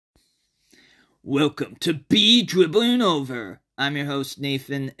Welcome to Be Dribbling Over. I'm your host,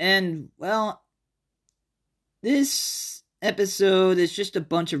 Nathan, and, well, this episode is just a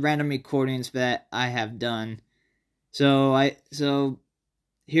bunch of random recordings that I have done. So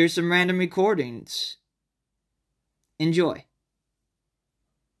here's some random recordings. Enjoy.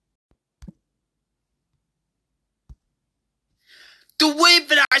 The way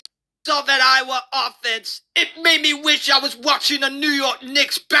that I saw that Iowa offense, it made me wish I was watching a New York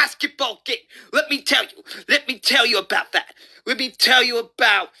Knicks basketball game. Let me tell you about that. Let me tell you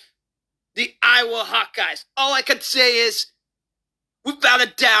about the Iowa Hawkeyes. All I can say is, without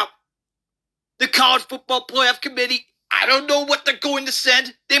a doubt, the College Football Playoff Committee, I don't know what they're going to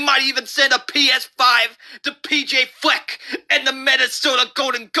send. They might even send a PS5 to PJ Fleck and the Minnesota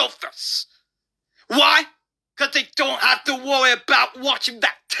Golden Gophers. Why? Because they don't have to worry about watching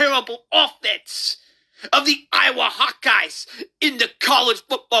that terrible offense of the Iowa Hawkeyes in the college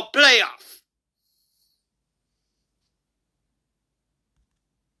football playoff.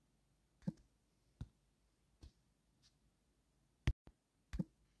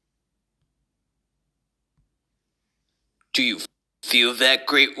 Do you feel that,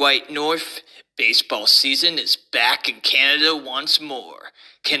 Great White North? Baseball season is back in Canada once more.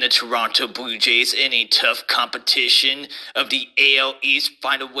 Can the Toronto Blue Jays in a tough competition of the AL East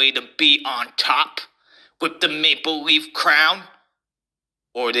find a way to be on top with the Maple Leaf crown?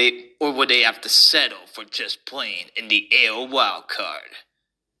 Or would they have to settle for just playing in the AL wildcard?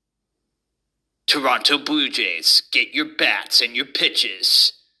 Toronto Blue Jays, get your bats and your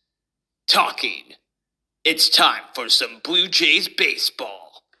pitches. Talking. It's time for some Blue Jays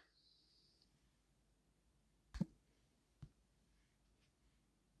baseball.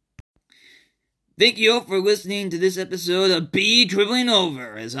 Thank you all for listening to this episode of Be Dribbling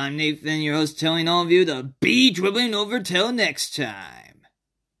Over, as I'm Nathan, your host, telling all of you to be dribbling over till next time.